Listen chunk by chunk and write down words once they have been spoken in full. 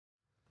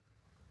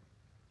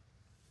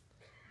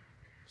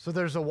So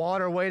there's a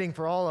water waiting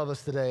for all of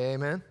us today,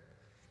 amen?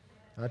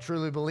 I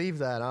truly believe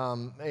that.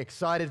 I'm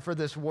excited for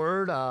this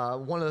word.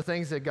 One of the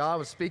things that God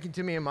was speaking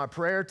to me in my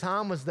prayer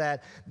time was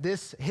that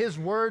His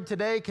word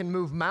today can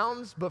move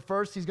mountains, but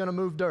first He's going to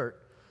move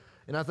dirt.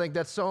 And I think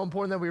that's so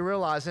important that we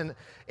realize. And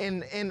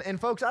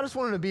folks, I just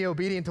wanted to be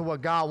obedient to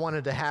what God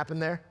wanted to happen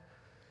there.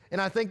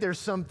 And I think there's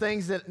some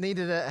things that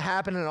needed to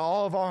happen in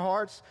all of our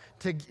hearts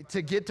to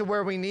get to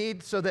where we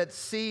need so that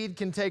seed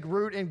can take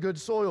root in good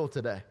soil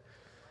today.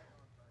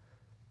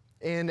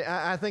 And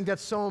I think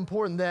that's so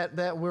important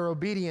that we're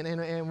obedient,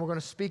 and we're going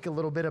to speak a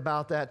little bit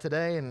about that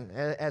today. And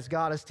as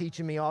God is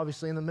teaching me,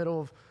 obviously, in the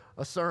middle of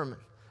a sermon,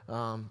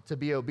 to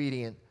be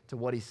obedient to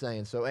what He's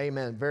saying. So,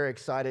 amen. Very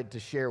excited to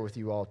share with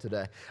you all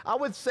today. I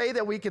would say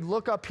that we could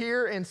look up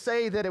here and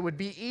say that it would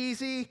be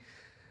easy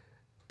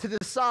to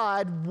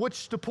decide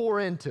which to pour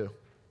into.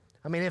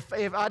 I mean, if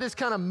I just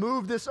kind of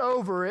move this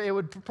over, it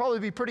would probably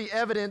be pretty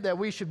evident that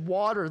we should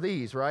water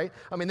these, right?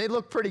 I mean, they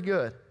look pretty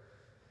good.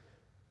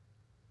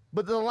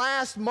 But the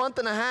last month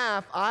and a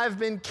half, I've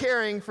been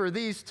caring for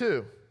these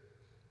two.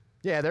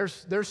 Yeah,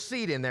 there's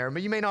seed in there.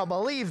 But you may not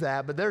believe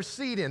that, but there's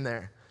seed in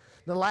there.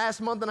 The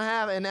last month and a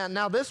half, and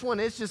now this one,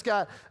 it's just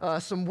got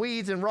some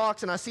weeds and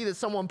rocks, and I see that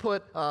someone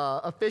put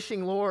a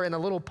fishing lure and a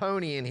little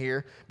pony in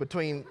here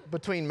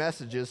between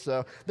messages.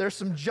 So there's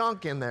some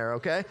junk in there,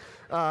 okay?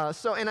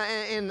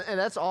 And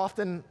that's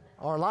often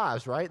our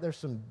lives, right? There's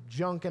some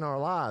junk in our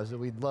lives that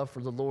we'd love for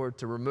the Lord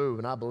to remove,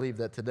 and I believe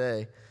that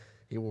today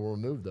He will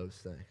remove those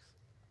things.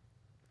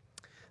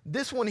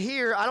 This one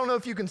here, I don't know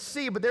if you can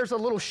see, but there's a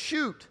little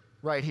shoot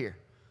right here,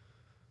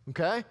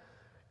 okay?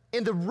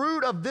 And the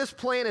root of this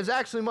plant is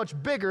actually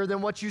much bigger than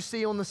what you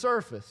see on the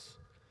surface.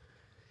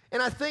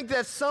 And I think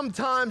that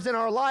sometimes in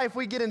our life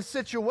we get in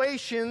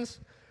situations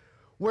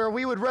where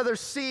we would rather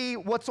see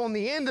what's on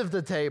the end of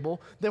the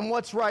table than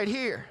what's right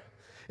here.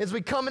 As we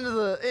come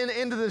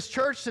into this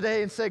church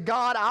today and say,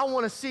 God, I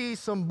want to see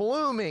some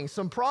blooming,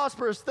 some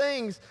prosperous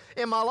things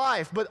in my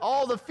life, but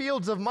all the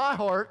fields of my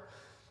heart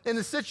and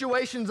the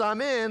situations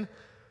I'm in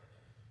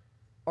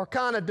are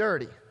kind of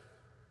dirty,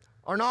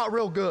 are not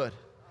real good.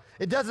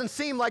 It doesn't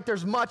seem like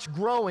there's much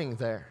growing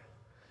there.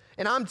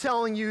 And I'm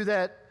telling you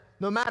that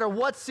no matter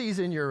what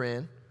season you're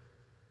in,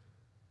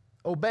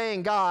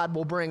 obeying God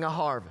will bring a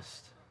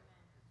harvest.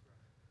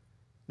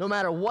 No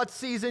matter what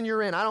season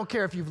you're in, I don't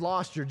care if you've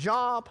lost your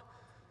job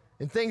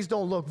and things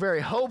don't look very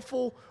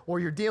hopeful, or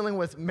you're dealing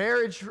with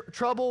marriage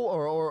trouble,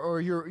 or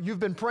you've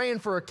been praying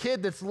for a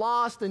kid that's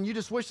lost and you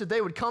just wish that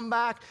they would come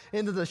back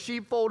into the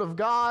sheepfold of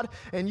God,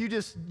 and you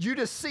just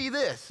see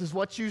this is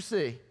what you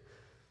see.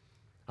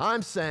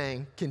 I'm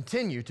saying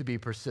continue to be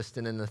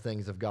persistent in the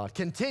things of God.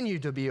 Continue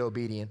to be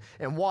obedient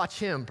and watch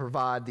Him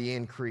provide the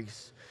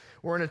increase.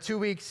 We're in a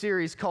 2-week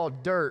series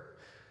called Dirt.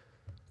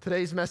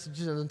 Today's message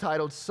is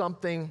entitled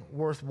Something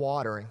Worth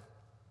Watering.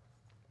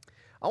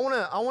 I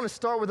want to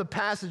start with a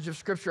passage of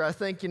Scripture. I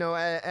think,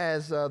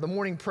 as the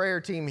morning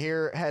prayer team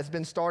here has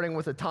been starting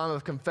with a time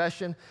of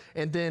confession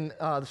and then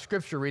the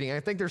Scripture reading. I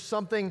think there's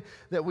something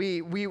that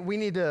we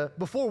need to,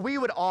 before we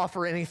would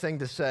offer anything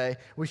to say,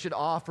 we should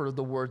offer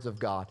the words of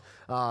God.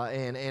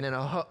 And in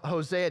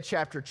Hosea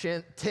chapter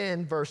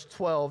 10, verse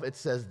 12, it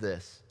says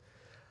this: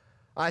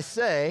 I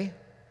say,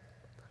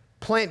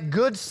 plant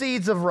good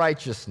seeds of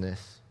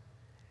righteousness,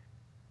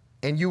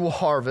 and you will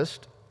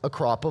harvest a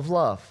crop of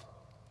love.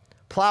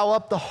 Plow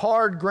up the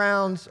hard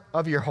grounds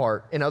of your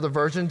heart. In other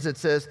versions, it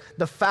says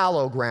the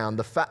fallow ground,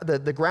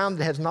 the ground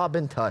that has not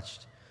been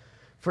touched.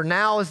 For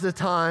now is the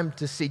time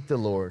to seek the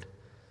Lord,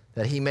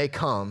 that He may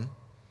come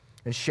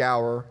and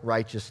shower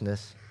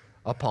righteousness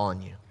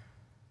upon you.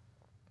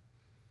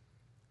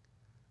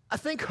 I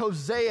think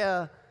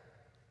Hosea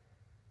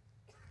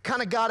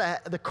kind of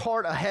got the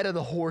cart ahead of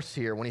the horse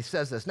here when he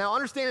says this. Now,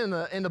 understand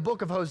in the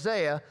book of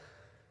Hosea,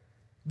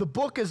 the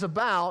book is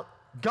about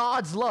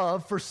God's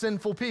love for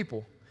sinful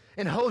people.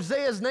 And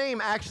Hosea's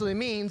name actually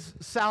means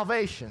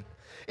salvation.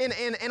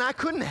 And I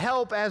couldn't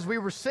help as we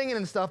were singing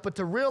and stuff, but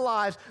to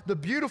realize the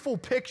beautiful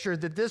picture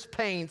that this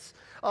paints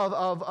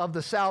of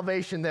the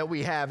salvation that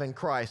we have in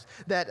Christ.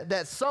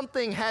 That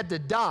something had to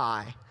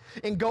die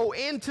and go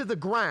into the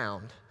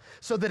ground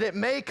so that it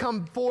may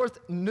come forth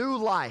new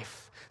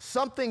life,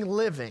 something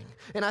living.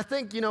 And I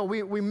think,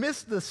 we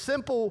miss the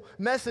simple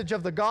message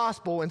of the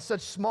gospel in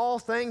such small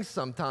things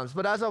sometimes.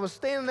 But as I was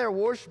standing there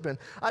worshiping,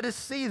 I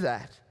just see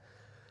that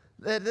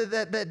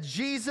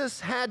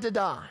Jesus had to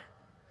die.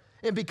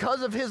 And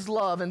because of His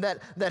love and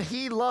that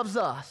He loves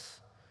us,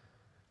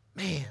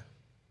 man,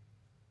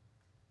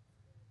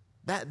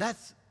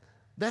 that's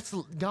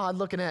God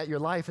looking at your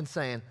life and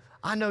saying,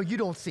 I know you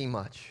don't see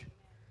much,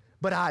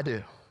 but I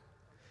do.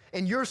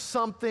 And you're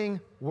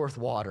something worth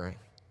watering.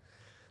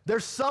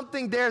 There's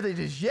something there that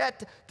is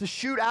yet to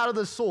shoot out of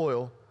the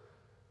soil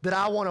that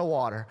I want to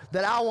water,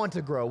 that I want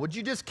to grow. Would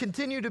you just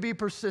continue to be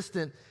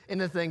persistent in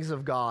the things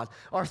of God?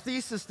 Our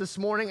thesis this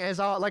morning,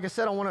 like I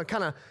said, I want to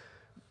kind of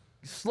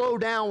slow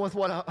down with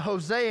what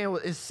Hosea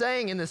is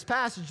saying in this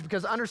passage,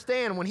 because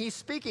understand when he's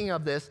speaking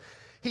of this,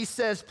 he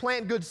says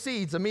plant good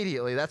seeds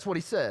immediately. That's what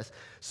he says.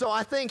 So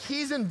I think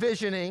he's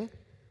envisioning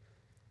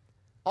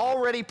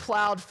already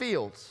plowed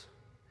fields.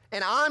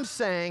 And I'm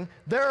saying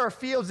there are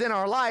fields in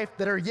our life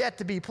that are yet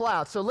to be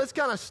plowed. So let's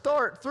kind of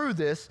start through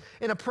this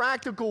in a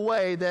practical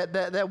way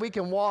that we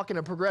can walk in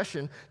a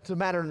progression to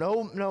matter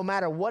no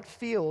matter what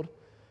field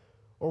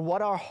or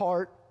what our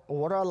heart or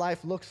what our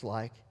life looks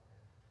like,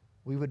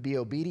 we would be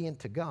obedient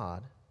to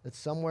God, that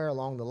somewhere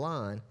along the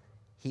line,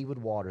 he would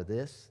water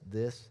this,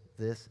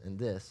 and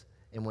this.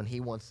 And when he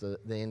wants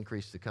the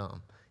increase to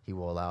come, he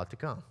will allow it to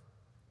come.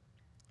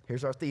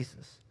 Here's our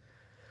thesis.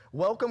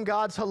 Welcome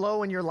God's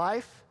hello in your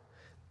life.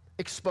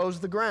 Expose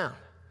the ground.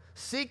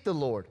 Seek the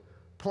Lord.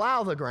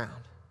 Plow the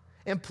ground.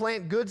 And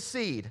plant good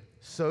seed.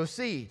 Sow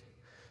seed.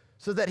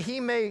 So that he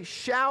may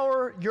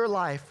shower your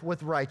life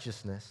with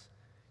righteousness.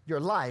 Your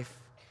life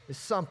is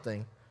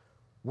something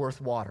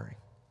worth watering.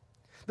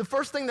 The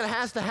first thing that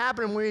has to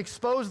happen when we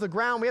expose the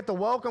ground, we have to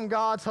welcome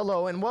God's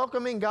hello. And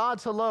welcoming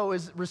God's hello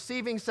is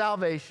receiving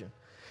salvation.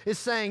 It's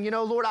saying,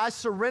 Lord, I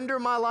surrender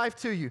my life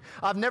to you.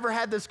 I've never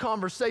had this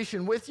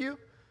conversation with you.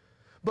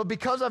 But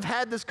because I've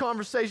had this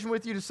conversation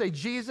with you to say,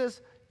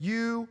 Jesus,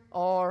 you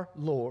are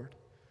Lord.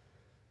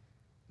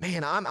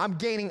 Man, I'm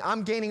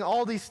gaining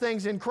all these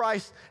things in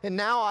Christ, and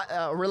now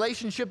a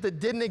relationship that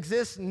didn't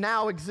exist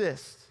now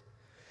exists.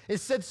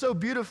 It's said so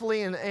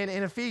beautifully in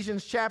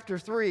Ephesians chapter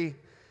 3,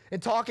 in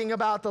talking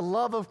about the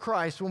love of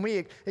Christ, when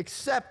we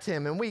accept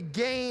him and we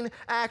gain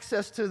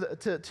access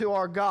to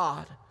our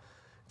God.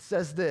 It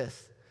says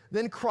this,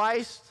 then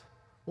Christ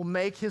will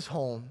make his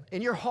home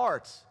in your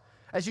hearts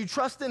as you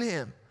trust in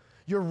him.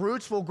 Your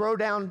roots will grow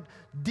down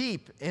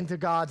deep into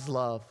God's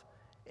love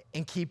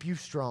and keep you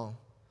strong.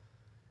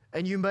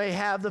 And you may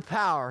have the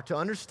power to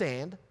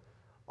understand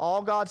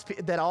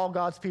that all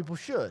God's people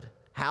should.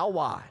 How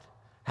wide,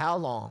 how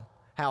long,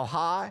 how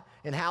high,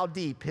 and how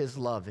deep his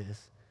love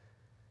is.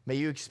 May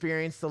you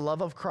experience the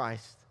love of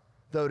Christ,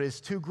 though it is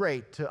too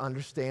great to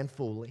understand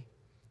fully.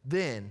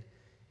 Then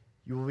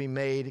you will be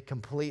made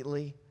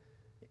completely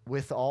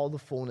with all the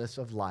fullness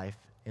of life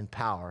and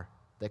power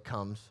that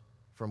comes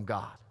from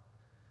God.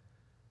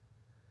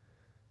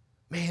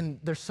 Man,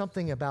 there's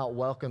something about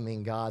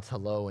welcoming God's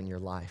hello in your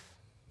life.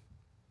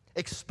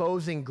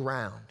 Exposing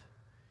ground.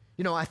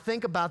 I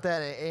think about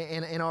that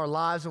in our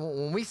lives. And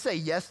when we say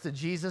yes to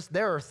Jesus,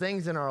 there are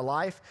things in our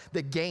life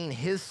that gain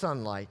his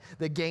sunlight,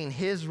 that gain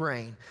his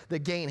rain,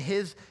 that gain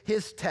his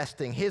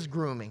testing, his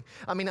grooming.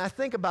 I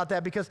think about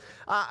that because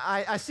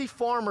I see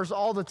farmers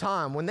all the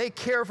time. When they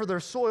care for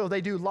their soil,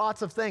 they do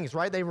lots of things,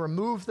 right? They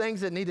remove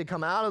things that need to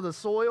come out of the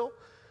soil.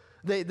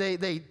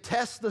 They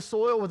test the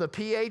soil with a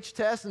pH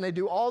test, and they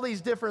do all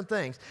these different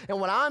things. And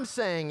what I'm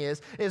saying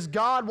is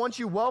God, once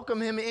you welcome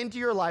him into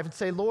your life and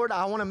say, Lord,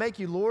 I want to make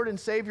you Lord and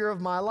Savior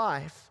of my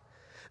life,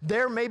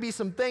 there may be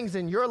some things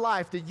in your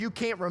life that you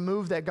can't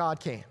remove that God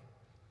can.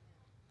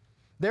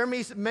 There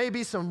may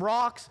be some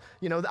rocks.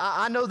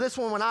 I know this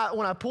one, when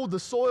I pulled the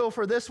soil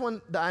for this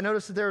one, I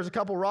noticed that there was a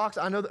couple rocks.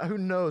 I know who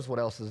knows what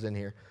else is in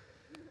here.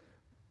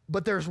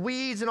 But there's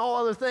weeds and all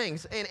other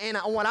things. And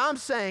what I'm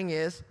saying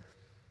is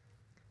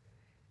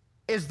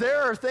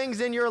there are things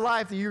in your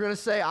life that you're going to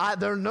say,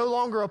 they're no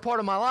longer a part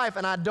of my life,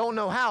 and I don't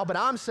know how, but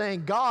I'm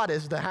saying God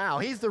is the how.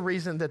 He's the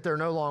reason that they're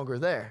no longer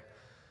there.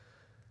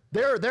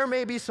 There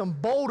may be some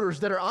boulders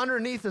that are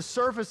underneath the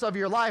surface of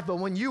your life, but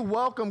when you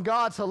welcome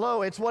God's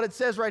hello, it's what it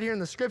says right here in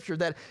the scripture,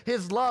 that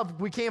his love,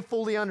 we can't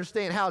fully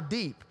understand how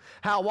deep,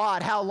 how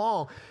wide, how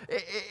long.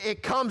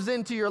 It comes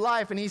into your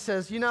life, and he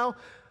says,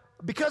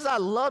 because I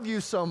love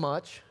you so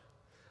much,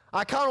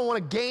 I kind of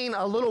want to gain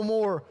a little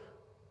more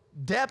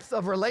depth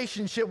of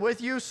relationship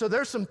with you. So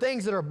there's some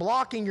things that are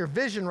blocking your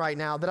vision right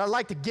now that I'd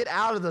like to get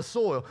out of the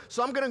soil.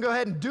 So I'm going to go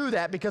ahead and do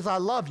that because I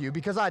love you,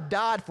 because I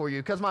died for you,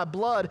 because my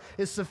blood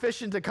is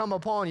sufficient to come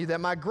upon you,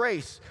 that my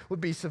grace would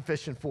be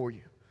sufficient for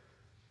you.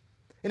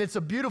 And it's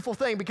a beautiful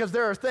thing because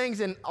there are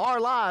things in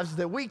our lives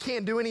that we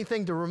can't do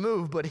anything to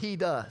remove, but he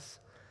does.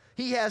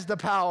 He has the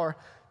power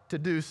to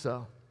do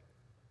so.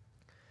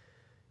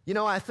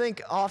 I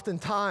think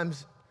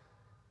oftentimes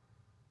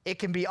it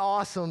can be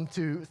awesome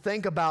to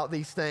think about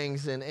these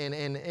things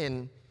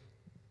and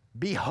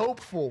be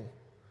hopeful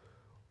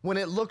when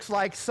it looks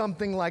like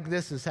something like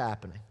this is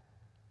happening.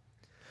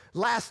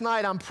 Last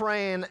night I'm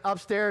praying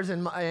upstairs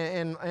in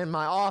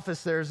my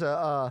office. There's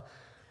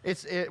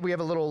we have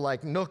a little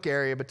nook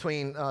area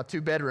between two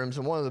bedrooms,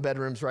 and one of the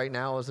bedrooms right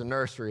now is a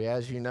nursery.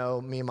 As you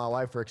know, me and my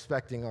wife are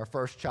expecting our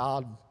first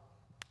child.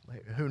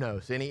 Who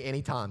knows?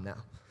 Any time now.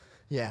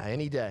 Yeah,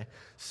 any day.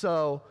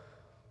 So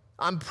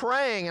I'm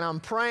praying and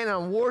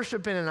I'm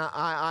worshiping, and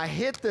I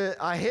hit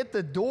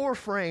the door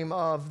frame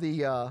of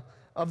the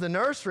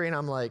nursery, and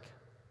I'm like,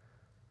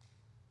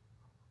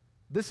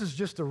 this is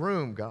just a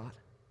room, God.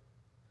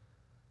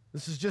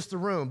 This is just a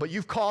room, but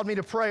you've called me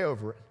to pray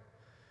over it.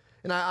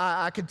 And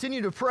I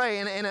continue to pray,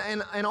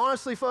 and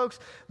honestly, folks,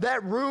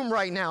 that room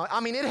right now,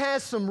 it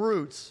has some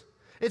roots.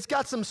 It's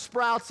got some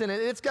sprouts in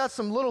it. It's got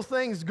some little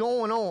things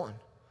going on.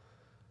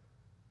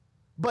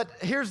 But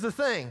here's the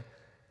thing.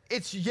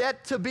 It's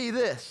yet to be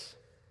this.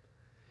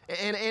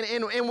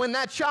 And when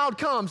that child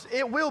comes,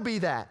 it will be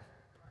that.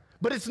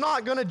 But it's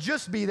not going to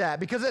just be that,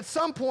 because at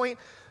some point,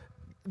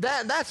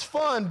 that's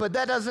fun, but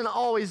that doesn't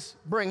always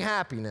bring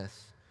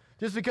happiness.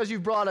 Just because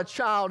you've brought a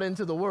child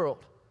into the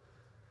world.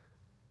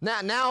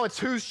 Now it's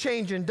who's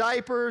changing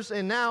diapers,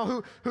 and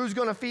now who's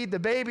going to feed the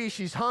baby.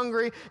 She's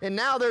hungry, and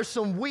now there's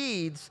some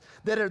weeds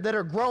that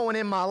are growing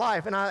in my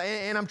life, and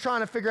I'm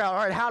trying to figure out, all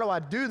right, how do I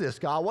do this,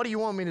 God? What do you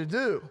want me to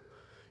do?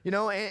 You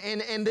know,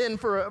 and then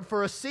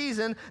for a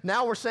season,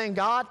 now we're saying,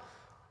 God,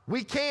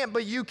 we can't,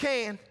 but you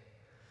can.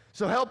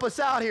 So help us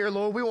out here,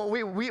 Lord.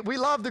 We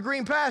love the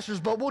green pastures,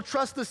 but we'll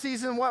trust the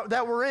season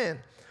that we're in.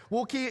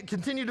 We'll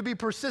continue to be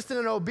persistent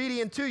and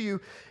obedient to you,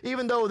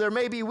 even though there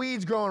may be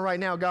weeds growing right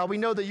now, God. We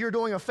know that you're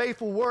doing a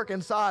faithful work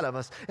inside of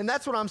us. And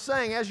that's what I'm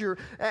saying as you're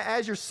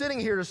sitting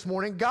here this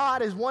morning.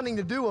 God is wanting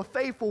to do a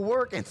faithful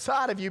work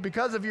inside of you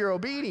because of your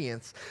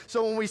obedience.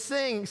 So when we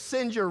sing,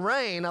 send your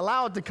rain,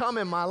 allow it to come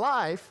in my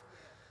life,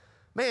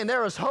 man,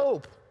 there is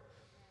hope.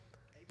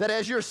 That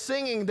as you're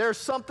singing, there's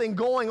something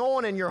going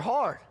on in your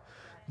heart.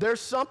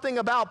 There's something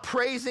about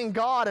praising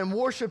God and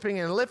worshiping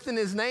and lifting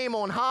his name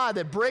on high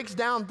that breaks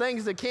down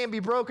things that can't be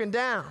broken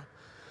down.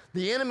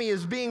 The enemy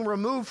is being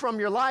removed from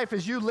your life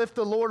as you lift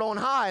the Lord on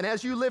high. And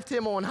as you lift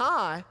him on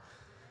high,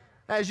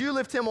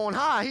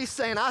 he's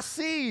saying, I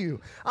see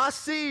you,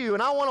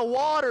 and I want to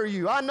water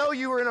you. I know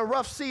you are in a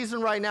rough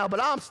season right now,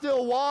 but I'm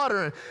still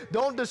watering.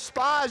 Don't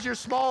despise your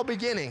small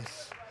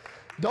beginnings.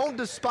 Don't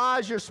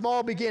despise your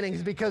small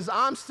beginnings, because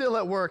I'm still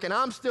at work and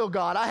I'm still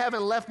God. I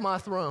haven't left my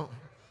throne.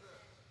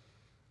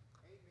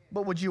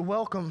 But would you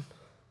welcome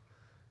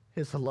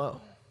his hello?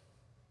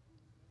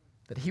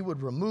 That he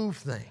would remove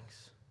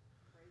things.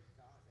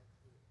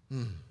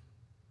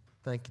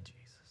 Thank you, Jesus.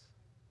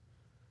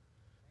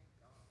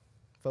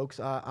 Folks,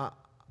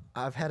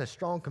 I've had a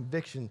strong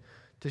conviction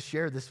to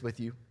share this with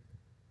you,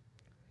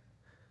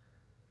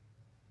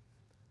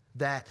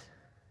 that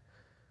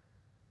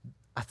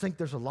I think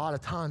there's a lot of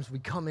times we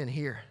come in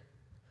here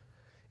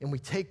and we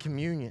take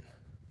communion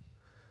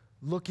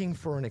looking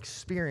for an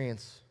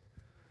experience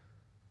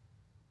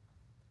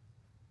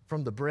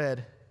from the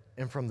bread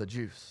and from the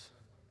juice.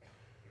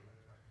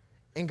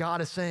 And God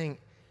is saying,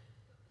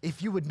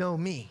 if you would know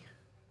me,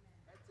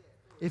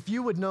 the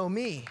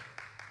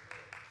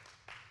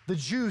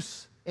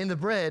juice and the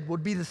bread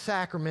would be the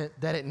sacrament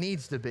that it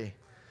needs to be.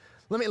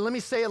 Let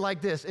me say it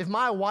like this. If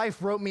my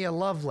wife wrote me a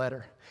love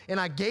letter and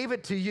I gave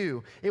it to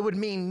you, it would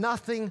mean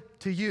nothing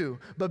to you.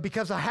 But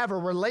because I have a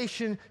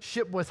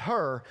relationship with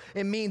her,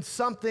 it means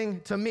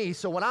something to me.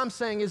 So what I'm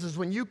saying is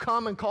when you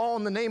come and call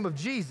on the name of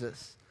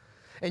Jesus,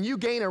 and you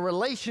gain a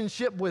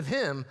relationship with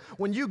him,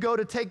 when you go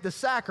to take the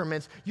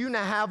sacraments, you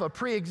now have a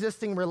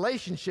pre-existing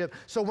relationship.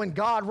 So when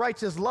God writes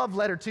his love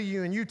letter to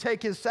you and you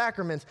take his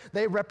sacraments,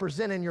 they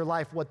represent in your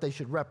life what they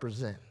should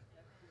represent.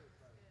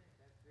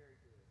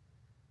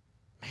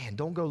 Man,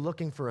 don't go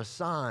looking for a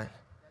sign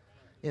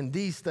in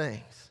these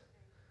things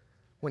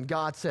when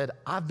God said,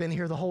 I've been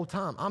here the whole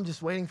time. I'm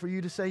just waiting for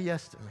you to say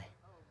yes to me.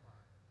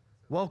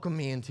 Welcome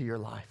me into your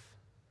life.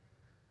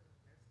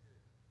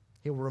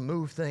 He'll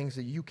remove things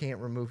that you can't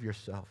remove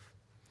yourself.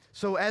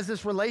 So as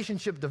this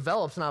relationship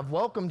develops, and I've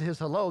welcomed his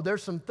hello,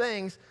 there's some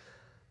things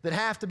that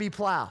have to be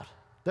plowed.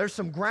 There's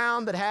some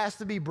ground that has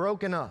to be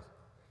broken up.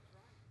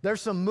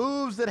 There's some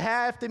moves that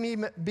have to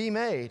be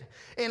made.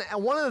 And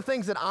one of the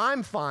things that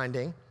I'm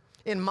finding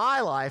in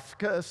my life,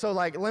 so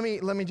like let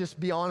me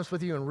just be honest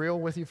with you and real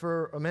with you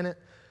for a minute.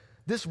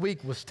 This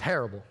week was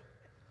terrible.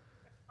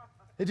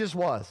 It just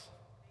was.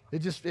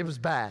 It was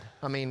bad.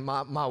 I mean,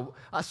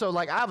 so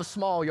like I have a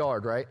small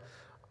yard, right?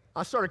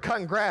 I started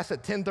cutting grass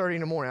at 10:30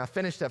 in the morning. I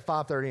finished at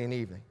 5:30 in the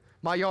evening.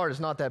 My yard is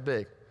not that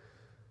big.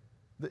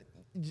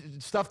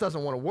 Stuff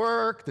doesn't want to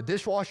work. The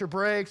dishwasher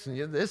breaks,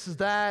 and this is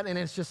that, and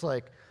it's just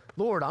like,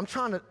 Lord, I'm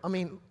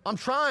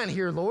trying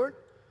here, Lord.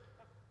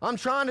 I'm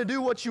trying to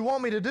do what you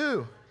want me to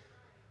do.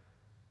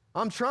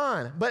 I'm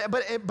trying.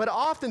 But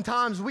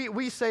oftentimes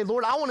we say,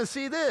 Lord, I want to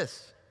see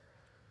this.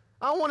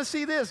 I want to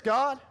see this,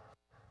 God.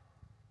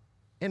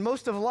 And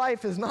most of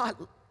life is not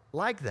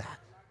like that.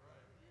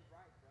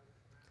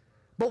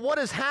 But what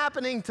is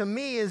happening to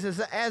me is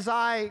as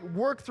I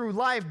work through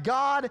life,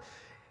 God,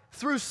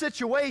 through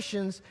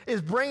situations,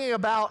 is bringing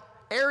about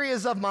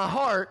areas of my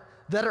heart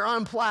that are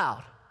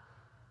unplowed.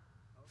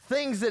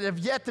 Things that have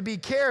yet to be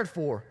cared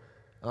for.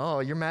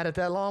 Oh, you're mad at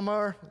that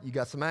lawnmower? You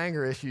got some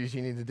anger issues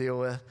you need to deal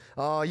with.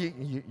 Oh,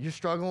 you're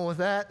struggling with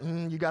that?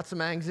 You got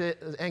some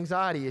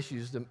anxiety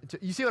issues.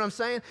 You see what I'm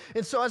saying?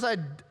 And so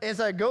as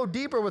I go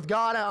deeper with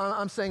God,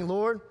 I'm saying,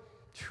 Lord,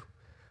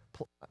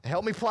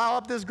 help me plow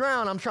up this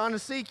ground. I'm trying to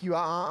seek you.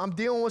 I'm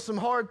dealing with some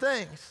hard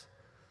things.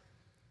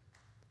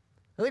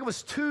 I think it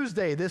was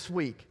Tuesday this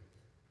week.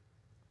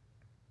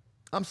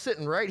 I'm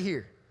sitting right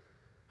here.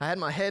 I had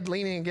my head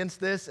leaning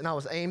against this, and I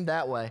was aimed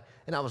that way,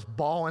 and I was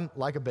bawling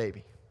like a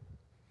baby.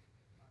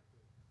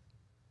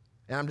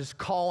 And I'm just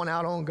calling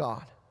out on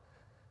God.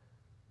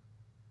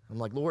 I'm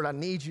like, Lord, I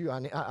need you.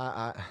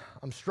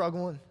 I'm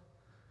struggling.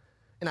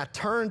 And I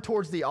turned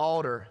towards the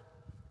altar.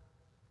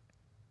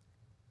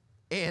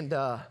 And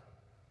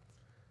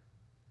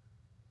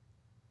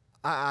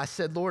I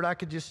said, Lord, I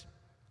could just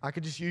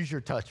use your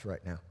touch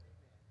right now.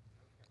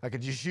 I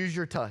could just use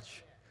your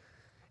touch.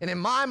 And in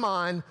my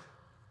mind,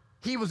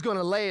 he was going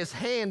to lay his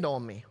hand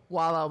on me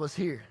while I was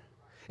here.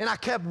 And I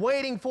kept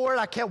waiting for it.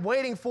 I kept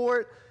waiting for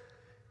it.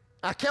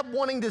 I kept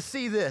wanting to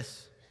see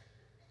this.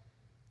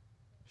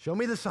 Show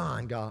me the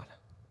sign, God.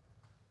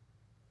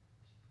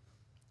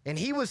 And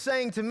he was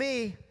saying to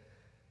me,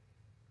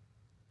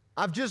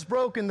 I've just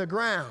broken the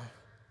ground.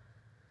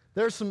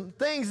 There's some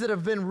things that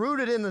have been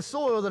rooted in the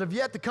soil that have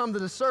yet to come to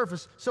the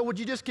surface. So would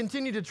you just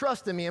continue to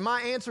trust in me? And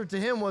my answer to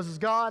him was,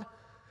 God,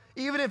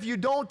 even if you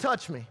don't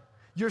touch me,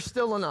 you're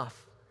still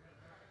enough.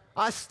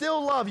 I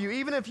still love you.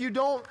 Even if you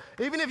don't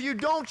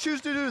choose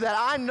to do that,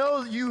 I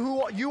know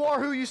you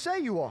are who you say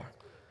you are.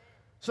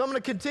 So I'm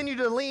going to continue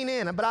to lean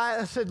in. But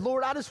I said,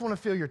 Lord, I just want to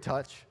feel your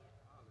touch.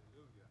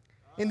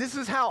 And this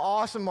is how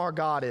awesome our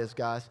God is,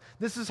 guys.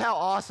 This is how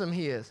awesome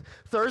he is.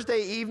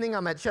 Thursday evening,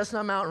 I'm at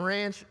Chestnut Mountain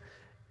Ranch,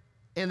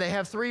 and they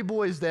have 3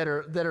 boys that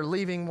are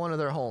leaving one of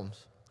their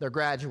homes. They're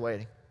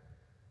graduating.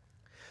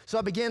 So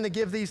I began to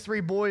give these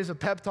 3 boys a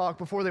pep talk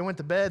before they went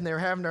to bed, and they were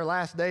having their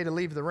last day to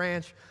leave the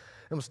ranch,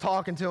 and was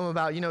talking to them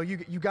about,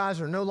 you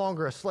guys are no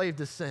longer a slave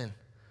to sin.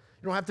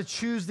 You don't have to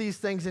choose these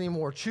things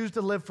anymore. Choose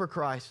to live for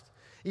Christ.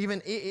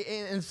 Even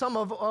in some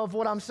of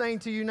what I'm saying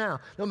to you now,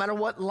 no matter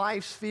what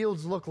life's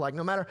fields look like,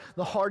 no matter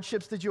the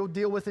hardships that you'll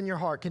deal with in your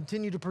heart,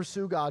 continue to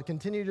pursue God,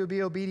 continue to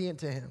be obedient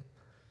to him.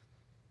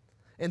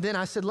 And then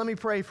I said, let me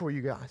pray for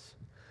you guys.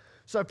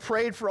 So I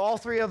prayed for all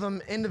 3 of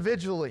them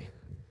individually.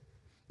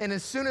 And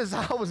as soon as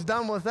I was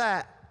done with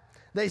that,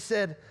 they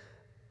said,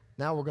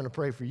 now we're going to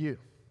pray for you.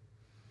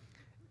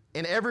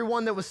 And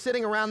everyone that was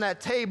sitting around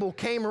that table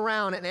came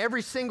around, and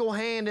every single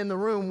hand in the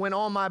room went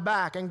on my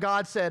back. And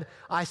God said,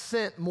 I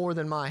sent more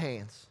than my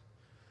hands.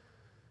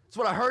 That's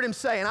what I heard him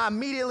say. And I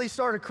immediately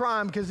started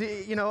crying because,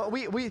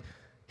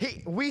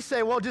 we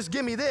say, well, just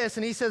give me this.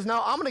 And he says,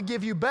 no, I'm going to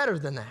give you better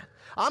than that.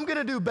 I'm going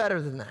to do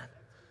better than that.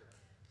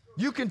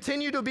 You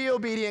continue to be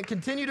obedient,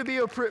 continue to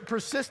be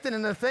persistent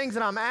in the things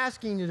that I'm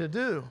asking you to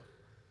do.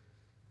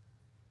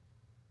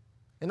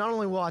 And not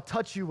only will I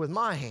touch you with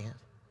my hand,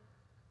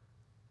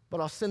 but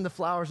I'll send the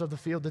flowers of the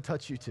field to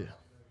touch you too.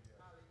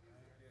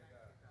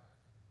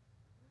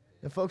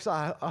 And folks,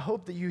 I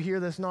hope that you hear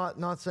this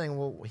not saying,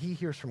 well, he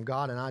hears from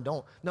God and I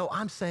don't. No,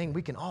 I'm saying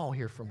we can all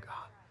hear from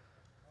God.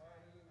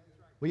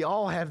 We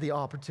all have the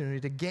opportunity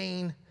to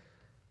gain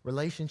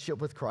relationship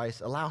with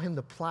Christ, allow him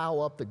to plow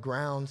up the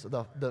grounds,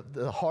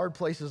 the hard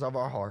places of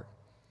our heart.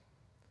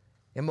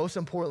 And most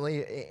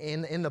importantly,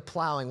 in the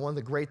plowing, one of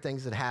the great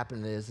things that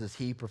happen is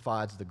he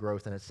provides the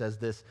growth. And it says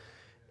this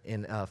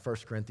in 1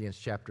 Corinthians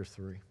chapter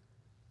 3.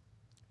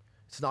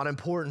 It's not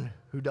important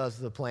who does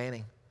the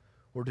planting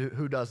or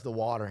who does the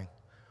watering.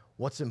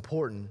 What's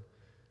important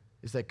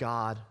is that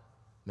God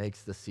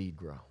makes the seed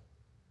grow.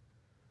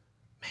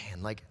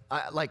 Man,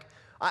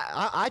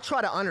 I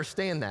try to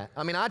understand that.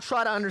 I mean, I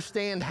try to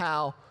understand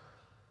how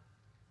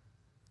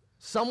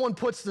someone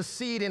puts the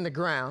seed in the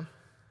ground,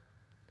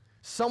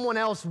 someone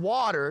else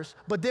waters,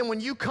 but then when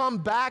you come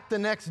back the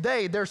next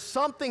day, there's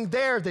something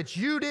there that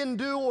you didn't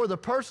do or the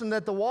person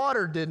that the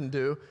water didn't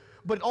do,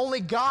 but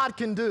only God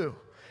can do.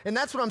 And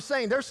that's what I'm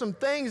saying. There's some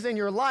things in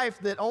your life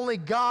that only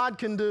God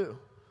can do.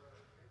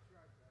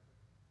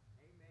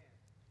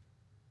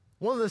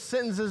 One of the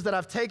sentences that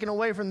I've taken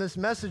away from this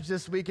message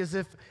this week is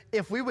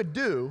if we would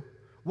do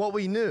what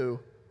we knew,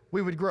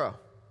 we would grow.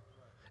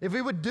 If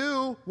we would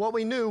do what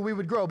we knew, we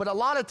would grow. But a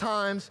lot of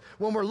times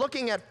when we're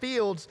looking at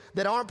fields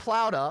that aren't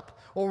plowed up,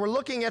 or we're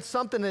looking at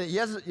something that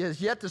is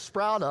yet to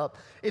sprout up,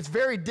 it's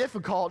very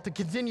difficult to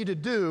continue to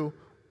do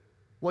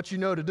what you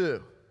know to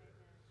do.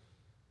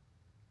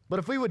 But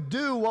if we would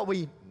do what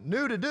we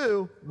knew to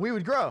do, we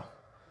would grow.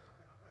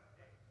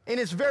 And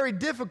it's very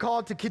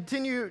difficult to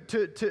continue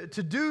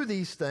to do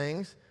these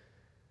things,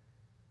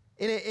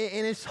 and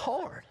it's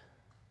hard.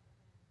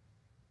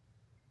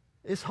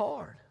 It's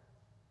hard.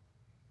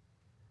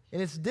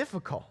 And it's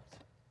difficult.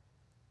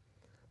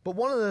 But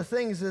one of the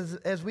things is,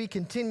 as we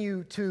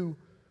continue to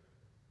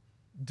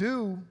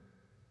do,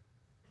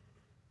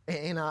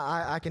 and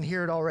I can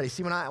hear it already.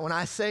 See, when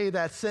I say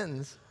that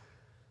sentence,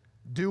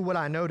 do what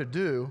I know to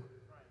do,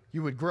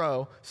 you would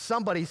grow.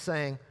 Somebody's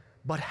saying,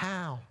 but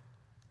how?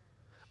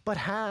 But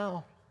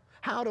how?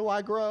 How do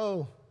I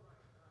grow?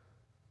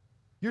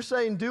 You're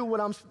saying do what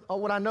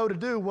I know to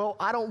do. Well,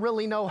 I don't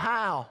really know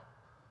how.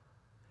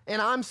 And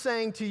I'm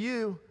saying to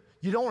you,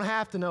 you don't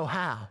have to know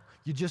how.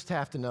 You just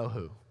have to know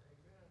who.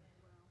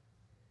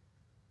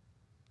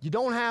 You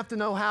don't have to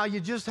know how. You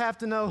just have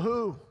to know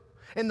who.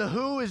 And the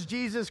who is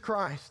Jesus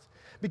Christ.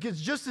 Because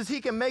just as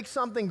he can make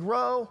something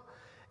grow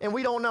and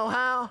we don't know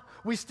how,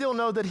 we still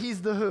know that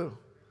he's the who.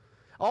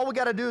 All we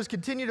got to do is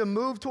continue to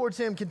move towards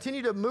him,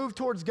 continue to move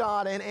towards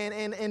God,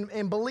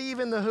 and believe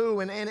in the who.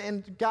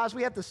 And guys,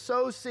 we have to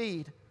sow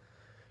seed.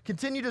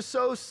 Continue to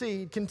sow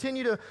seed.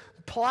 Continue to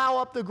plow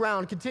up the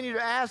ground. Continue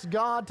to ask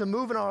God to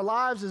move in our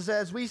lives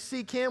as we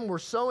seek him. We're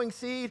sowing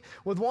seed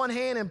with one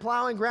hand and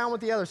plowing ground with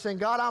the other, saying,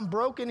 God, I'm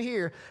broken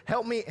here.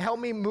 Help me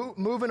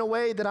move in a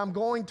way that I'm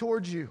going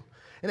towards you.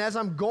 And as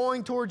I'm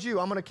going towards you,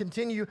 I'm going to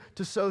continue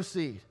to sow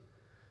seed.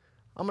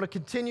 I'm going to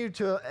continue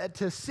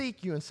to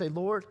seek you and say,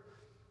 Lord,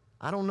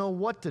 I don't know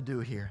what to do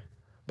here,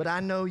 but I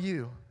know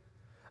you.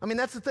 I mean,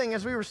 that's the thing.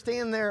 As we were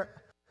standing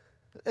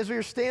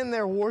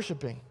there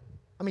worshiping,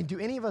 I mean, do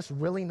any of us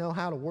really know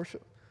how to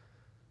worship?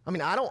 I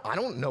mean, I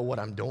don't know what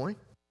I'm doing.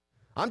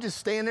 I'm just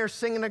standing there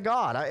singing to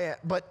God,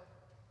 but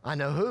I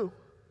know who.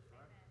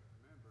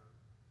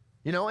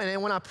 You know,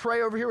 and when I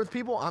pray over here with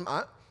people,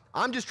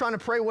 I'm just trying to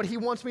pray what he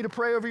wants me to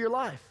pray over your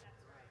life.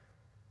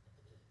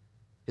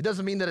 It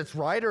doesn't mean that it's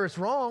right or it's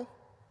wrong.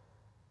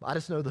 I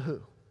just know the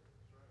who.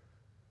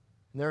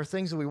 And there are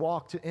things that we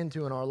walk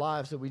into in our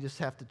lives that we just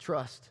have to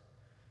trust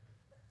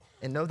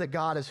and know that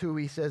God is who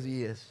he says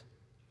he is.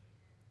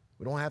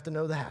 We don't have to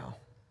know the how.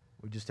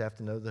 We just have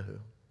to know the who.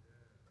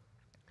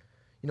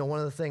 You know, one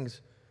of the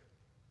things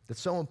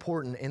that's so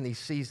important in these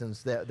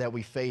seasons that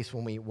we face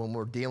when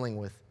we're dealing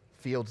with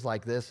fields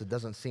like this, it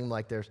doesn't seem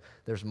like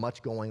there's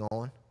much going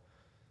on.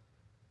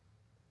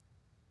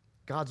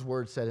 God's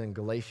word said in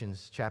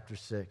Galatians chapter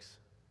 6,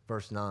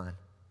 verse 9,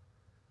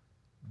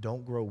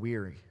 don't grow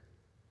weary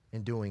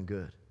in doing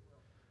good.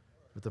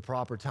 At the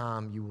proper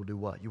time, you will do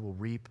what? You will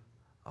reap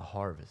a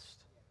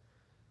harvest.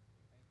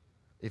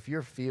 If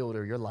your field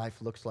or your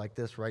life looks like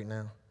this right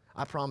now,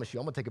 I promise you,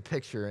 I'm going to take a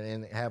picture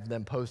and have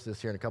them post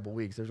this here in a couple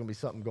weeks. There's going to be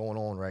something going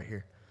on right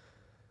here.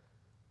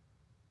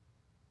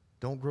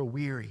 Don't grow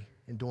weary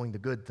in doing the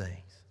good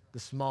things, the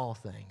small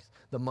things,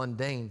 the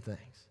mundane things.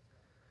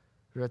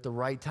 For at the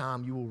right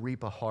time, you will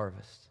reap a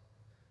harvest,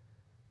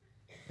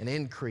 an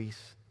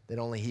increase that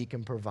only he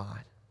can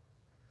provide.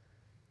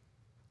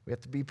 We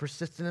have to be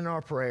persistent in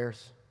our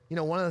prayers. You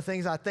know, one of the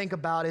things I think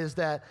about is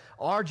that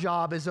our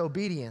job is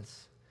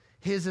obedience.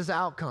 His is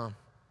outcome.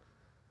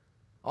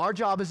 Our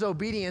job is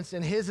obedience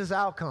and his is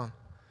outcome.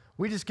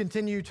 We just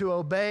continue to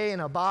obey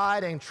and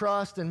abide and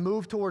trust and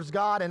move towards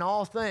God in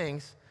all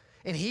things,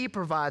 and he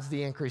provides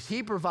the increase.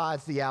 He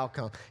provides the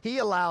outcome. He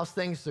allows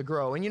things to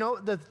grow. And you know,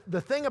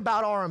 the thing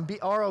about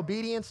our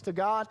obedience to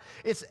God,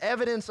 it's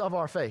evidence of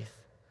our faith.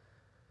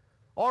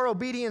 Our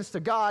obedience to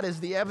God is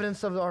the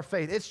evidence of our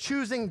faith. It's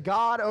choosing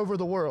God over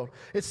the world.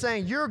 It's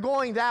saying, you're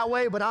going that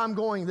way, but I'm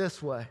going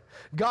this way.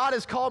 God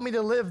has called me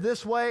to live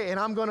this way, and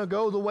I'm going to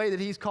go the way that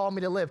he's called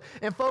me to live.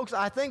 And folks,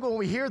 I think when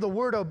we hear the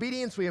word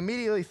obedience, we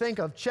immediately think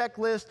of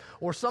checklist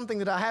or something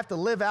that I have to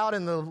live out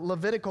in the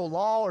Levitical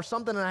law or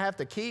something that I have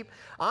to keep.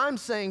 I'm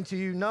saying to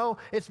you, no,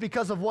 it's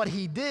because of what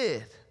he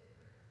did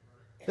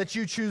that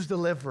you choose to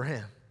live for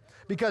him.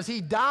 Because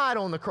he died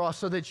on the cross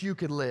so that you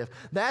could live.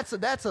 That's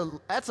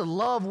a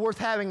love worth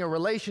having a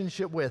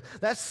relationship with.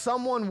 That's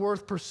someone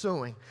worth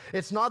pursuing.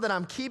 It's not that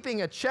I'm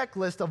keeping a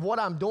checklist of what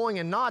I'm doing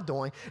and not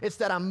doing. It's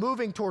that I'm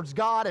moving towards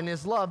God and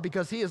his love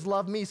because he has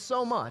loved me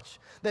so much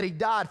that he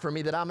died for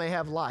me that I may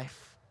have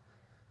life.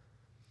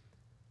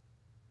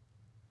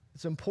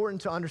 It's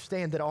important to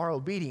understand that our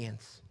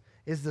obedience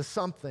is the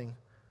something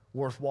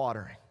worth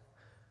watering.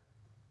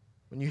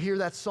 When you hear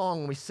that song,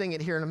 when we sing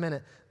it here in a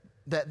minute,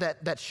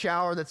 that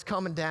shower that's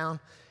coming down,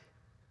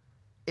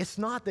 it's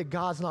not that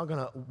God's not going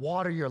to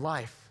water your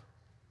life,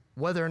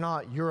 whether or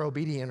not you're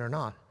obedient or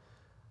not.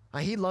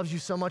 He loves you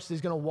so much that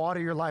he's going to water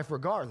your life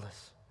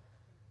regardless.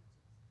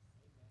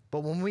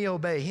 But when we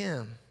obey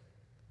him,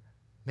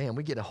 man,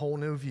 we get a whole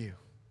new view.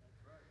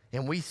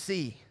 And we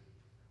see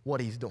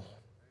what he's doing.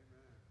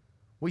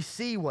 We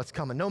see what's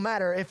coming, no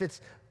matter if it's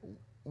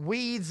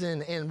weeds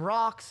and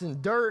rocks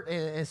and dirt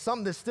and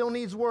something that still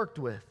needs worked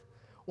with,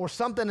 or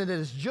something that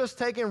has just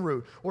taken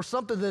root, or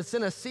something that's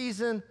in a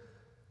season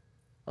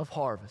of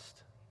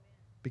harvest.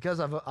 Because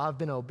I've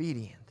been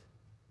obedient.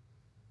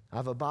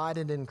 I've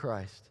abided in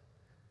Christ.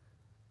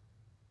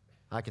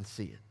 I can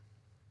see it.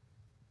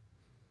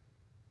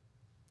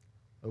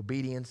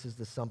 Obedience is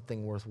the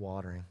something worth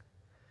watering.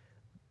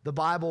 The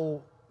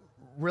Bible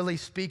really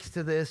speaks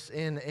to this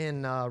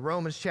in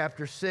Romans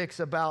chapter 6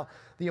 about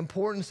the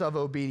importance of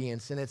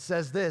obedience. And it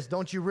says this,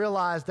 don't you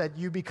realize that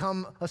you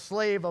become a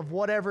slave of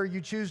whatever you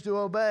choose to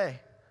obey?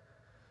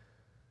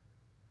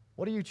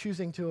 What are you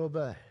choosing to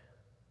obey?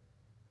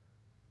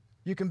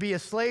 You can be a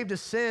slave to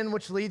sin,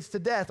 which leads to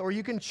death, or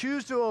you can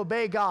choose to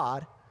obey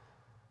God,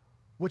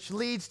 which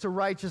leads to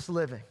righteous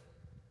living.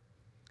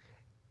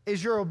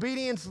 Is your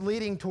obedience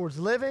leading towards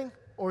living,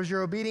 or is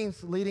your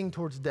obedience leading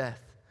towards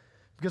death?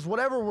 Because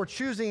whatever we're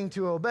choosing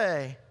to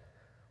obey,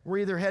 we're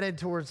either headed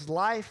towards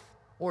life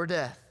or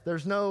death.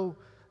 There's no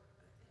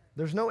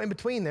in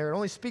between there. It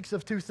only speaks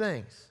of two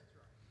things.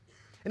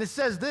 And it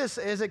says this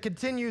as it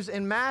continues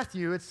in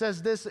Matthew. It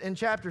says this in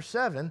chapter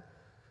 7.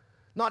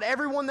 Not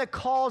everyone that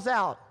calls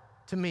out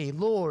to me,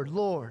 Lord,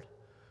 Lord,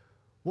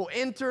 will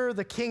enter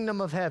the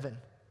kingdom of heaven.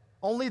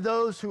 Only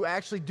those who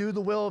actually do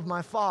the will of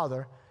my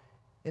Father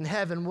in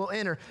heaven will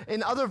enter.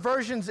 In other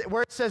versions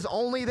where it says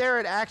only there,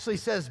 it actually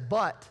says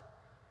but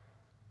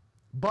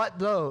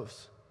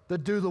those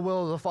that do the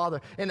will of the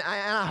Father. And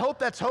I hope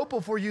that's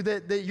hopeful for you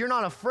that you're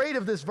not afraid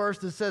of this verse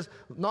that says,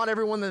 not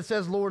everyone that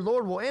says, Lord,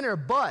 Lord, will enter,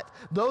 but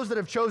those that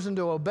have chosen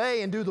to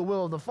obey and do the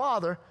will of the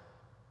Father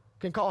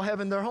can call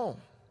heaven their home.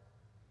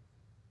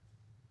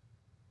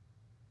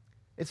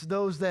 It's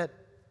those that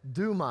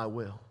do my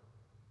will.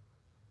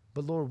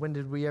 But Lord, when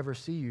did we ever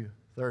see you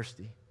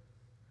thirsty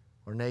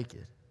or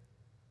naked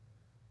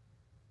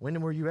When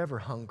were you ever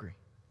hungry?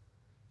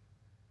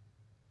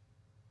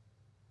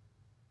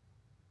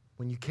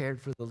 When you cared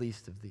for the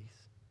least of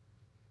these,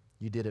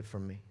 you did it for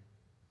me.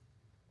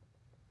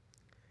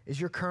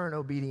 Is your current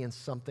obedience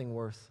something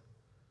worth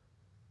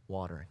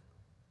watering?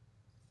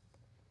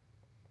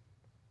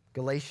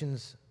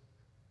 Galatians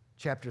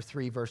chapter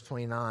 3, verse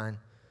 29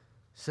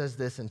 says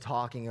this in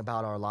talking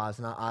about our lives,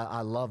 and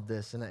I love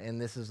this, and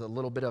this is a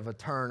little bit of a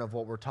turn of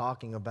what we're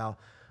talking about,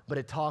 but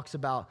it talks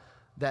about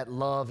that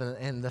love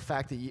and the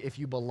fact that if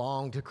you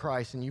belong to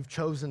Christ and you've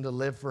chosen to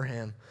live for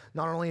Him,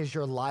 not only is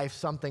your life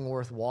something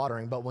worth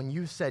watering, but when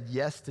you said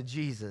yes to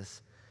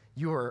Jesus,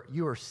 you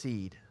are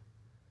seed.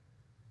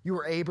 You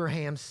are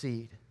Abraham's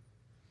seed.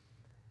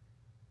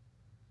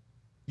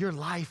 Your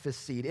life is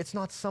seed. It's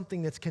not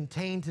something that's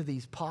contained to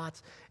these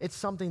pots. It's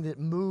something that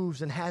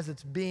moves and has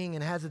its being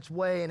and has its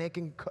way, and it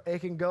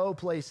can go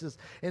places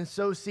and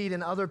sow seed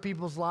in other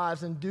people's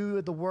lives and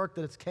do the work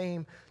that it's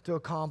came to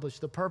accomplish,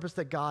 the purpose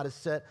that God has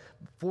set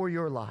for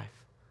your life.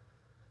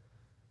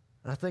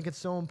 And I think it's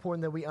so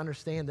important that we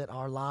understand that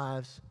our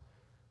lives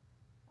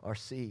are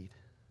seed.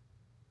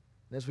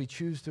 And as we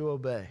choose to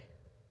obey,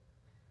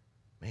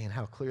 man,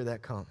 how clear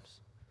that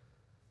comes,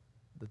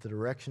 that the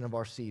direction of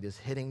our seed is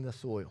hitting the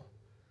soil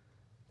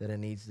that it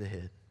needs to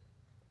hit.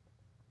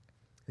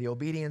 The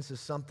obedience is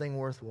something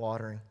worth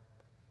watering.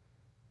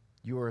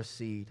 You are a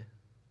seed.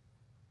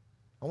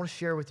 I want to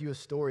share with you a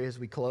story as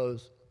we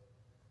close.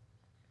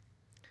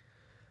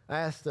 I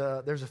asked,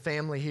 there's a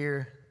family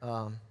here,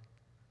 and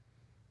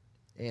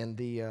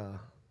the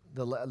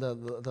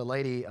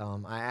lady,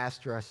 I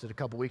asked her, I said a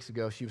couple weeks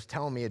ago, she was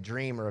telling me a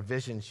dream or a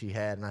vision she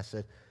had, and I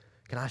said,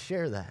 can I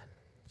share that?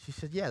 She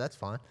said, yeah, that's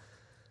fine.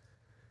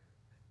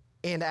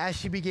 And as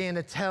she began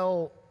to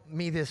tell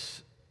me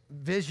this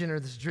vision or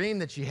this dream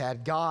that she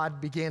had, God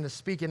began to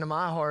speak into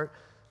my heart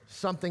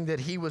something that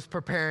He was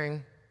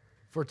preparing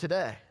for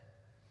today.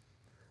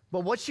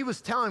 But what she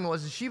was telling me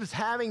was she was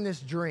having this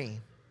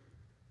dream.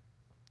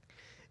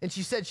 And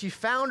she said she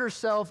found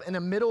herself in the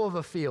middle of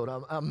a field,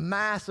 a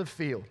massive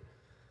field.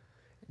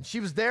 And she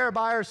was there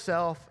by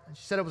herself. And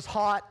she said it was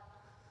hot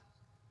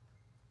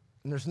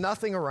and there's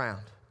nothing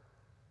around.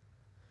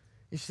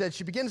 And she said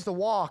she begins to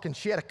walk and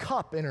she had a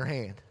cup in her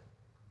hand.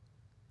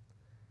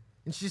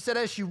 And she said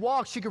as she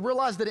walked, she could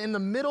realize that in the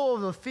middle of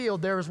the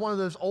field, there was one of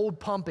those old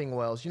pumping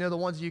wells. You know, the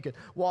ones you could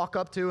walk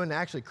up to and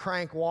actually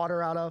crank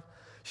water out of?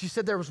 She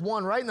said there was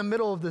one right in the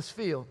middle of this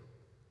field.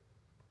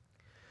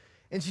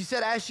 And she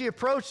said as she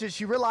approached it,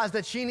 she realized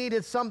that she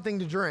needed something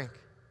to drink.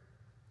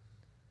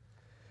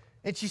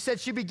 And she said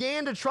she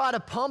began to try to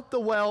pump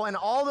the well, and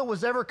all that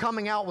was ever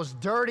coming out was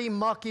dirty,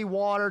 mucky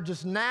water,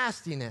 just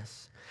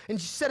nastiness. And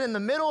she said in the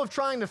middle of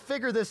trying to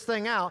figure this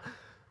thing out,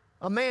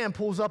 a man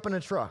pulls up in a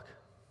truck.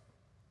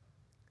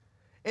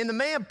 And the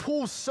man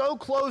pulls so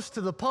close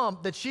to the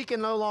pump that she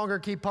can no longer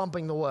keep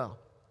pumping the well.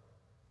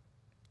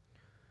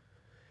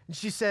 And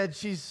she said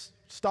she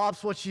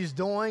stops what she's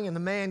doing, and the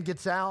man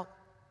gets out,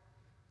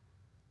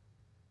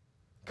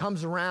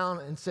 comes around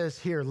and says,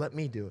 here, let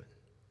me do it.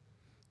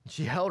 And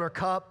she held her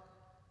cup,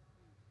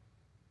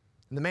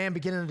 and the man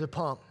began to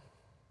pump.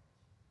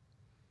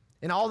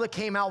 And all that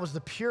came out was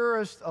the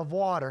purest of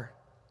water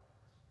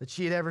that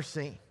she had ever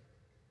seen.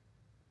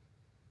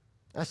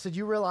 I said,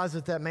 you realize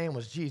that man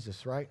was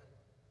Jesus, right?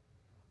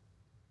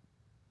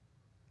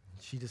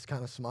 She just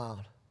kind of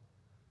smiled.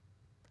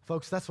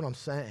 Folks, that's what I'm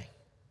saying.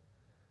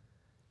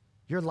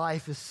 Your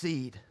life is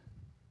seed.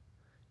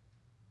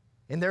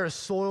 And there is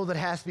soil that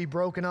has to be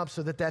broken up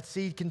so that that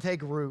seed can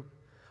take root.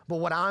 But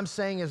what I'm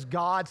saying is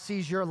God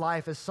sees your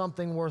life as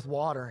something worth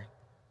watering.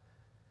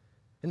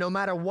 And no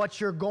matter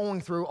what you're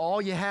going through,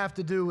 all you have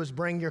to do is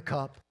bring your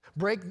cup.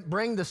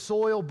 Bring the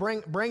soil,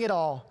 bring it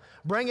all.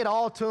 Bring it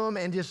all to Him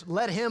and just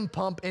let Him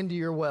pump into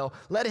your well.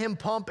 Let Him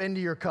pump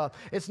into your cup.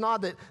 It's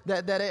not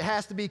that it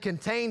has to be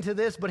contained to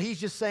this, but He's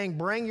just saying,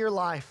 bring your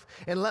life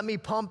and let me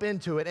pump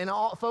into it. And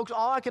folks,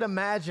 all I could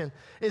imagine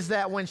is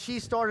that when she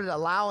started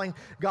allowing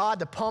God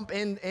to pump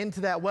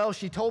into that well,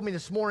 she told me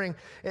this morning,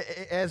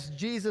 as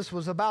Jesus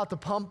was about to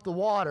pump the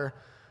water,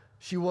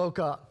 she woke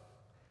up.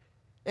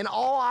 And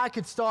all I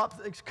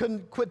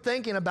couldn't quit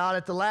thinking about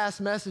at the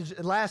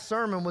last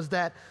sermon was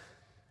that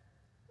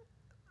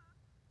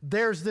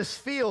there's this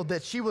field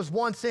that she was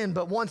once in,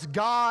 but once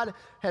God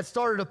had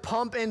started to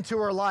pump into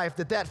her life,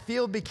 that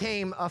field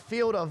became a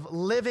field of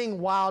living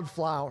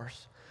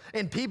wildflowers.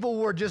 And people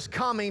were just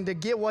coming to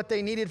get what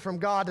they needed from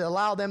God to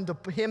allow Him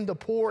to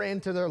pour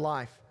into their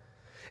life.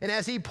 And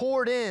as He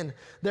poured in,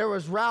 there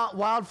was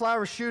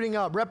wildflowers shooting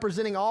up,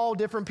 representing all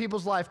different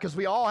people's life, because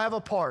we all have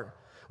a part.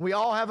 We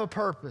all have a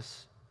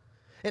purpose.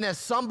 And as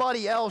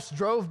somebody else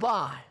drove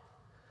by,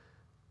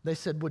 they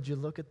said, would you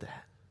look at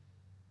that?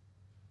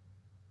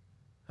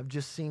 I've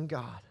just seen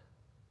God.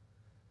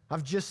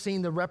 I've just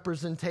seen the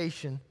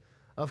representation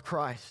of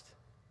Christ.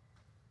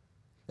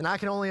 And I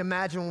can only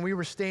imagine when we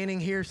were standing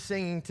here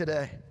singing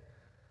today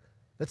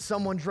that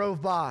someone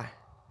drove by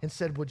and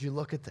said, would you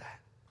look at that?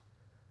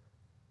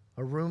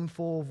 A room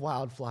full of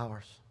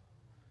wildflowers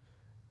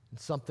and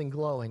something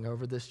glowing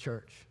over this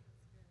church.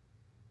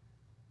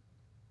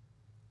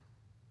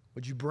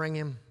 Would you bring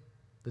him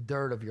the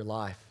dirt of your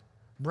life?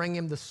 Bring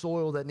him the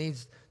soil that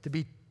needs to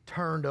be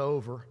turned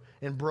over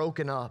and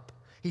broken up.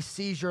 He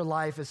sees your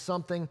life as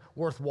something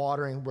worth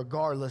watering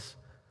regardless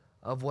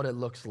of what it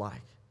looks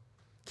like.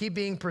 Keep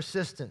being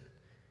persistent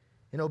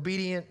and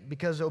obedient,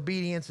 because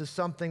obedience is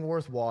something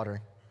worth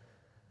watering.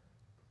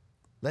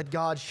 Let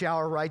God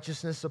shower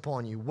righteousness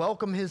upon you.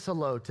 Welcome his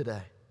hello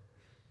today.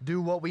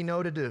 Do what we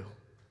know to do.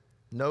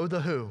 Know the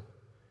who.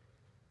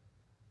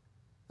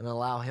 And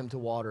allow him to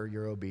water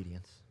your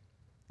obedience.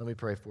 Let me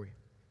pray for you.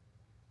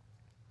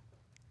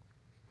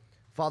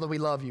 Father, we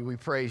love you. We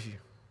praise you.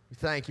 We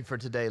thank you for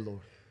today,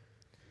 Lord.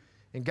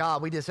 And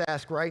God, we just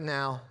ask right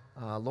now,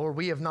 Lord,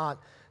 we have not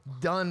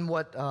done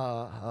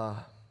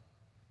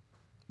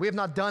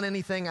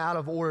anything out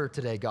of order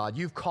today, God.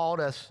 You've called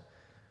us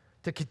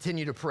to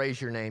continue to praise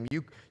your name.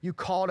 You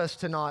called us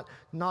to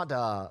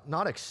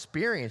not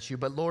experience you,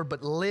 but Lord,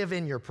 but live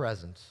in your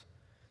presence,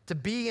 to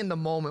be in the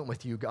moment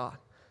with you, God,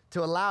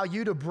 to allow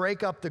you to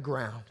break up the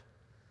ground.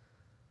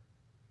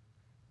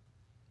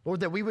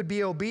 Lord, that we would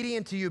be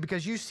obedient to you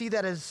because you see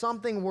that as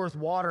something worth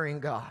watering,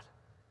 God.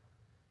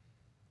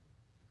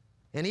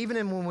 And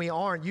even when we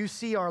aren't, you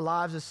see our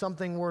lives as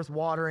something worth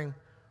watering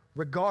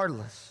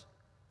regardless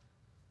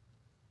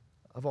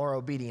of our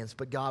obedience.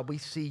 But God, we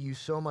see you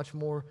so much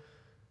more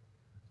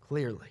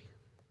clearly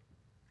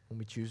when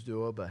we choose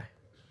to obey.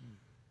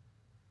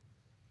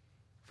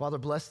 Father,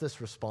 bless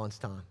this response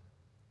time.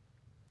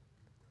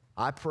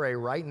 I pray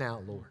right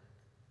now, Lord,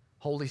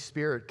 Holy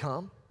Spirit,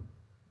 come.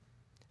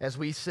 As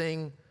we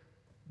sing,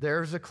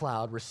 there's a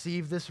cloud,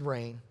 receive this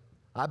rain.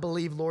 I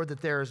believe, Lord,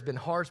 that there has been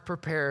hearts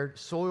prepared,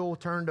 soil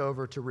turned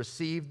over to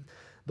receive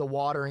the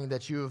watering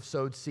that you have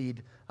sowed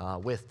seed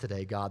with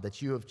today, God,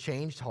 that you have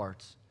changed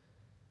hearts.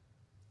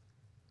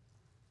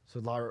 So,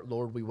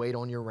 Lord, we wait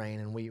on your rain,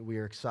 and we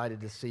are excited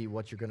to see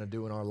what you're going to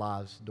do in our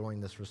lives during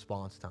this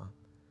response time.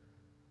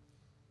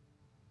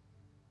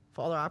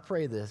 Father, I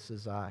pray this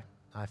as I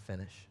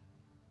finish.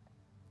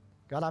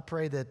 God, I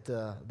pray that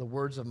the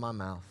words of my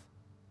mouth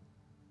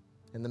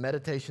and the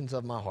meditations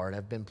of my heart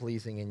have been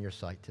pleasing in your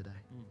sight today.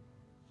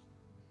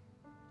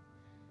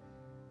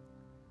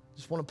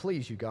 Just want to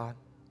please you, God.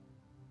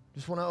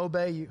 Just want to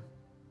obey you.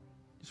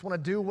 Just want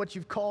to do what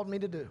you've called me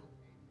to do.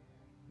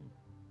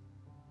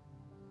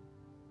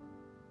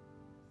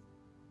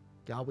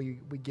 God, we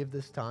give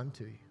this time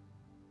to you.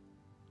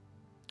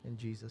 In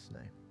Jesus'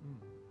 name.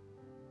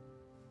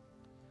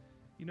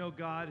 You know,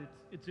 God,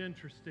 it's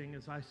interesting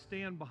as I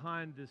stand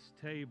behind this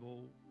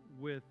table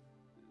with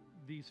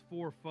these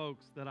four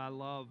folks that I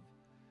love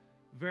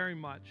very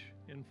much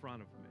in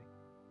front of me.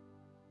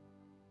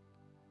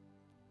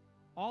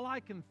 All I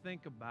can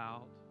think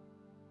about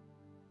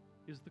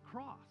is the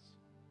cross.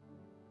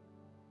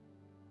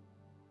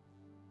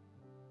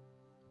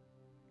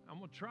 I'm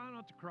going to try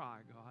not to cry,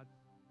 God.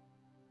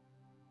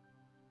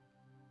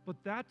 But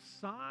that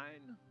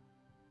sign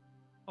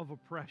of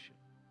oppression,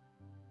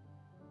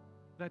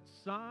 that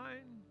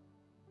sign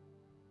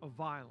of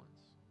violence,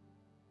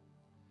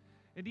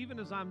 and even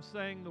as I'm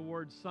saying the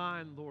word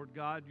sign, Lord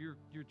God, you're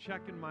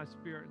checking my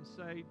spirit and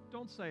say,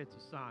 don't say it's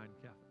a sign,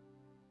 Kevin.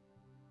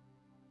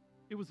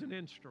 It was an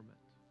instrument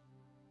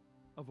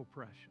of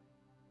oppression.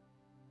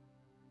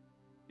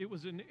 It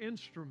was an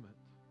instrument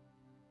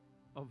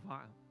of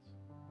violence.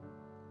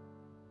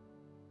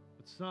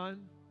 But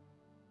son,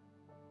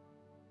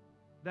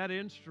 that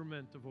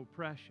instrument of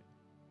oppression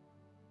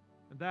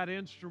and that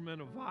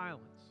instrument of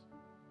violence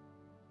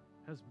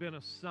has been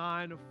a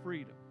sign of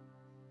freedom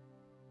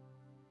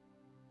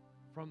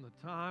from the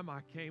time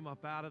I came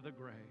up out of the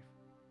grave.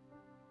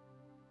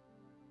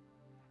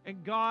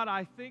 And God,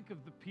 I think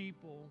of the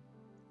people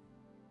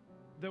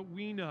that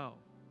we know.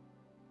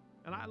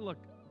 And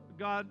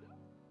God,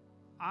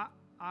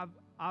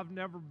 I've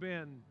never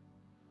been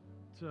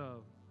to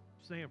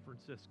San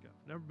Francisco.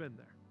 Never been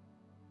there.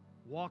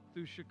 Walked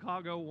through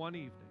Chicago one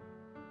evening.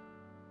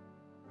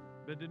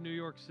 Been to New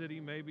York City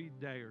maybe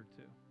a day or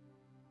two.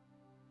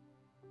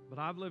 But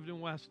I've lived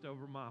in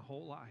Westover my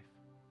whole life.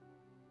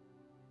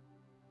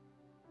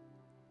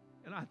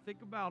 And I think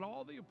about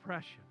all the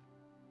oppression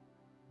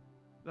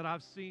that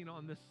I've seen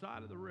on this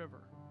side of the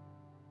river.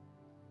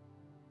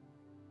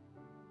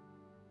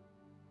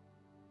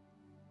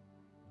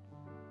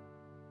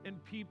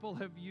 And people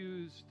have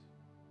used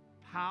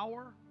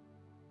power,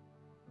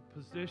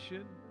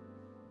 position,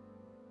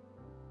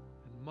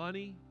 and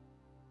money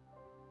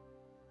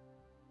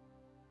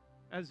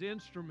as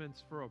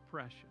instruments for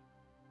oppression.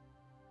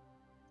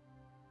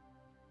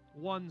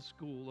 One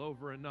school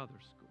over another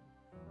school.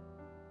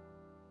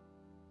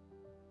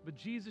 But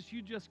Jesus,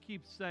 you just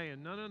keep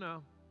saying,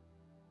 no.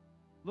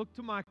 Look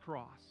to my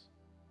cross,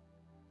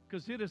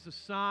 because it is a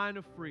sign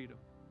of freedom.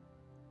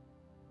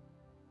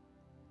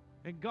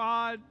 And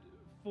God,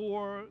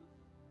 for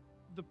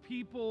the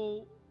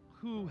people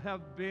who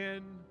have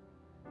been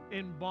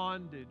in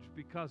bondage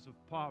because of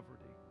poverty,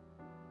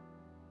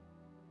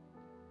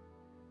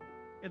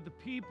 and the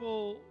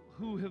people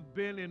who have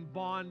been in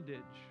bondage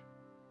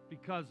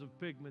because of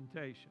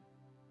pigmentation,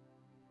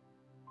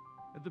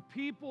 and the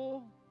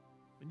people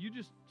And you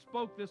just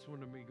spoke this one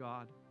to me,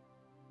 God.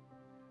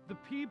 The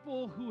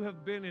people who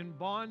have been in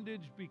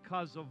bondage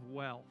because of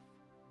wealth.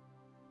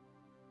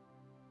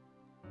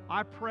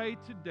 I pray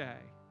today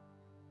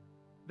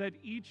that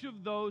each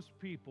of those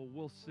people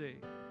will see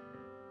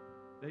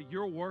that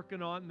you're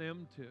working on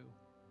them too.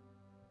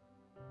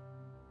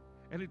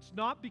 And it's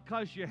not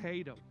because you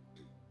hate them.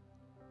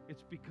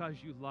 It's because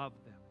you love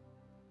them.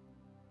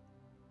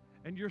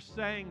 And you're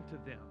saying to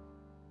them,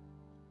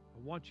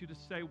 I want you to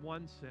say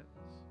one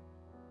sentence.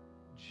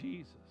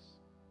 Jesus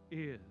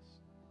is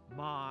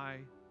my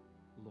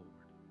Lord.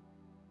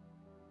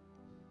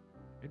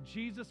 And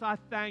Jesus, I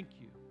thank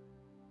you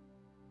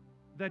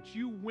that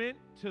you went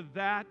to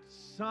that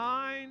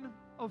sign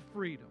of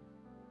freedom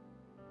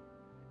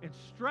and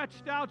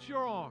stretched out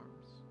your arms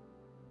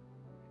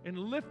and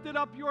lifted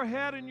up your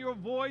head and your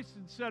voice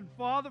and said,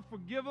 Father,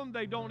 forgive them.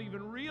 They don't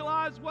even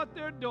realize what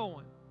they're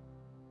doing.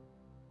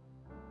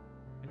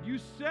 And you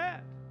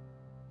said,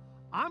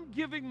 I'm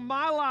giving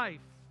my life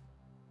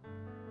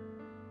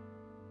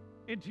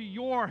into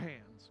your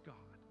hands, God,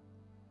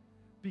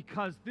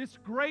 because this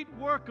great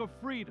work of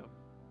freedom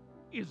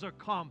is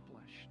accomplished.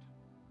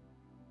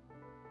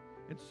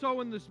 And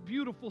so in this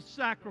beautiful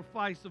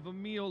sacrifice of a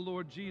meal,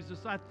 Lord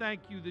Jesus, I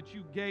thank you that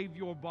you gave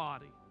your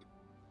body.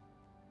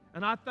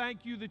 And I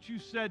thank you that you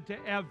said to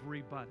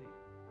everybody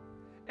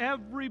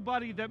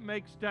that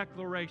makes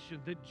declaration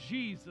that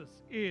Jesus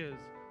is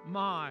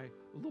my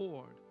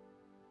Lord,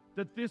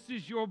 that this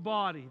is your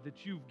body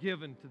that you've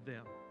given to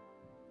them.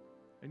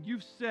 And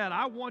you've said,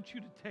 I want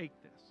you to take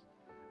this,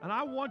 and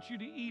I want you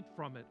to eat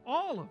from it,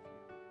 all of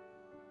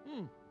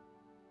you.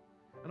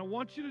 And I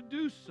want you to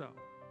do so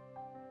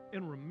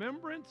in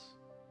remembrance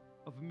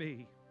of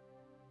me.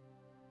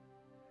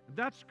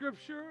 That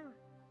scripture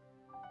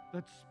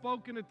that's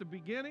spoken at the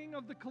beginning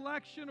of the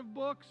collection of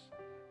books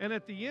and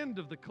at the end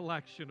of the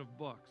collection of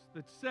books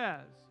that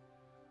says,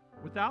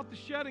 without the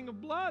shedding of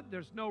blood,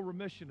 there's no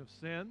remission of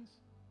sins.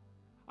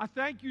 I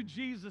thank you,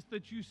 Jesus,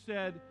 that you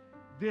said,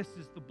 this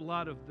is the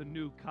blood of the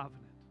new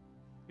covenant.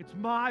 It's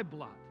my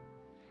blood,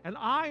 and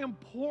I am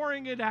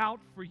pouring it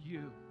out for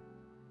you.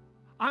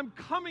 I'm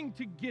coming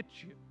to get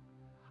you.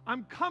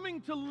 I'm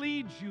coming to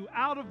lead you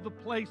out of the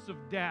place of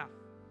death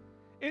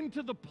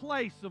into the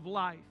place of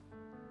life.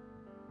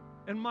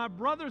 And my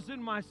brothers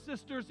and my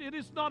sisters, it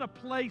is not a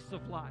place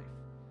of life.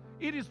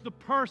 It is the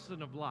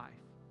person of life.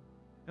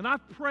 And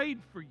I've prayed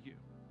for you.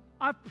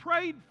 I've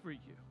prayed for you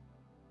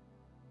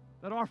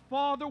that our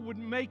Father would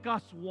make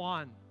us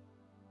one,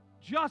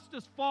 just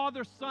as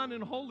Father, Son,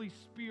 and Holy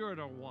Spirit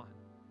are one.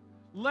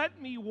 Let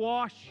me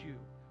wash you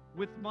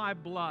with my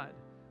blood,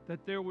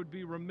 that there would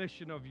be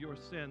remission of your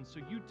sins. So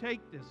you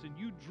take this and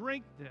you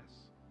drink this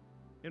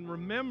in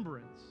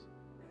remembrance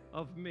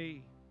of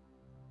me.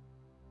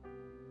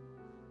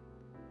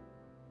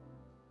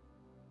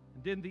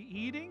 And in the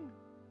eating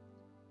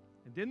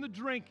and in the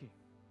drinking,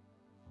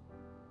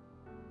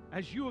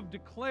 as you have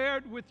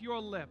declared with your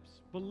lips,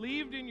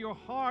 believed in your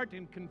heart,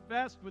 and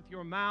confessed with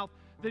your mouth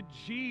that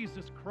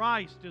Jesus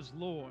Christ is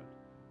Lord,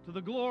 to the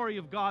glory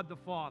of God the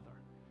Father,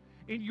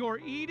 in your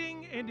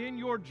eating and in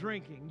your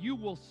drinking, you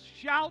will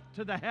shout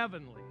to the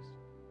heavenlies.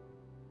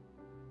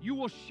 You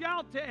will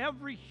shout to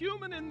every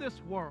human in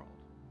this world.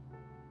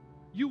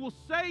 You will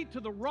say to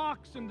the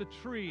rocks and the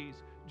trees,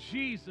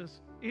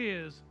 Jesus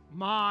is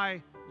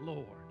my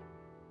Lord.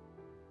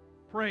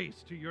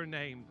 Praise to your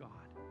name, God.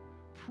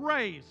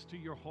 Praise to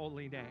your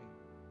holy name.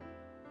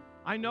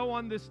 I know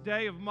on this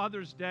day of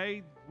Mother's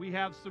Day, we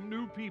have some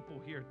new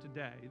people here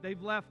today.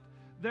 They've left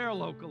their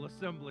local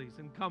assemblies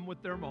and come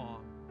with their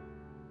mom.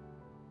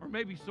 Or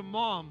maybe some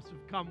moms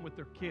have come with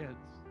their kids.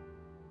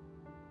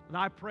 And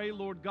I pray,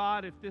 Lord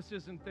God, if this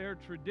isn't their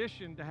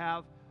tradition to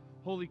have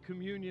Holy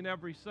Communion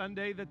every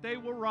Sunday, that they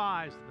will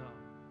rise,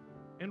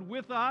 though, and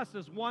with us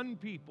as one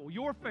people,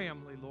 your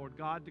family, Lord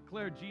God,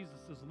 declare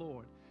Jesus as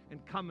Lord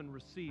and come and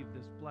receive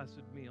this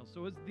blessed meal.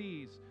 So as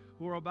these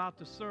who are about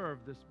to serve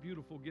this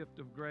beautiful gift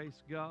of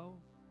grace go,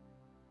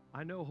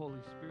 I know,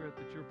 Holy Spirit,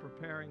 that you're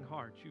preparing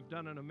hearts. You've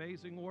done an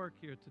amazing work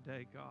here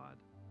today, God.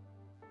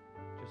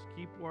 Just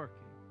keep working.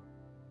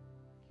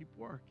 Keep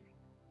working.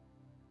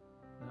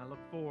 And I look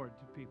forward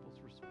to people's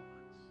response.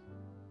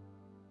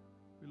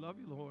 We love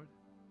you, Lord.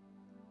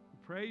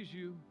 We praise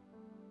you.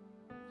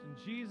 It's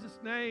in Jesus'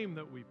 name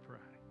that we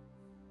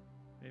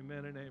pray.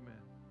 Amen and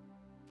amen.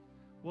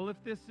 Well, if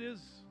this is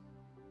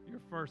your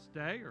first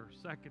day or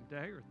second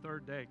day or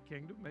third day at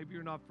Kingdom, maybe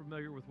you're not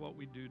familiar with what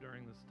we do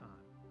during this time.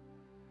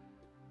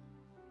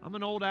 I'm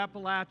an old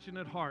Appalachian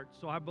at heart,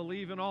 so I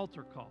believe in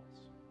altar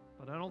calls,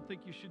 but I don't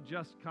think you should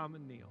just come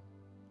and kneel.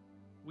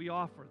 We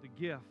offer the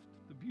gift,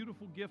 the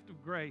beautiful gift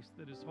of grace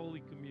that is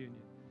Holy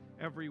Communion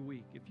every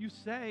week. If you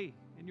say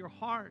in your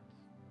heart,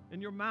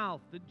 in your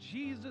mouth, that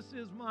Jesus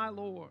is my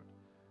Lord,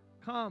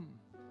 come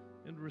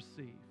and receive.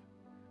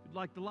 If you'd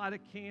like to light a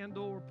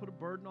candle or put a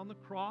burden on the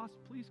cross,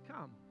 please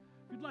come.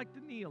 If you'd like to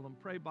kneel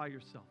and pray by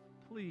yourself,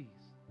 please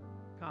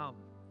come.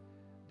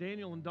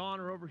 Daniel and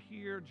Dawn are over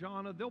here.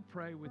 Jonna, they'll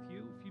pray with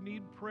you. If you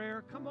need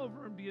prayer, come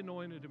over and be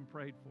anointed and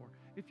prayed for.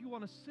 If you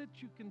want to sit,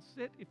 you can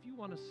sit. If you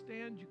want to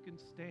stand, you can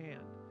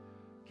stand.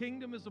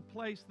 Kingdom is a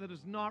place that is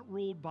not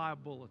ruled by a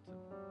bulletin.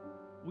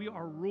 We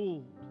are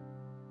ruled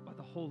by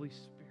the Holy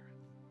Spirit.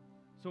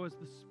 So as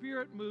the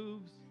Spirit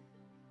moves,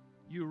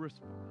 you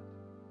respond.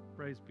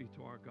 Praise be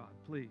to our God.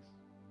 Please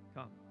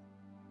come.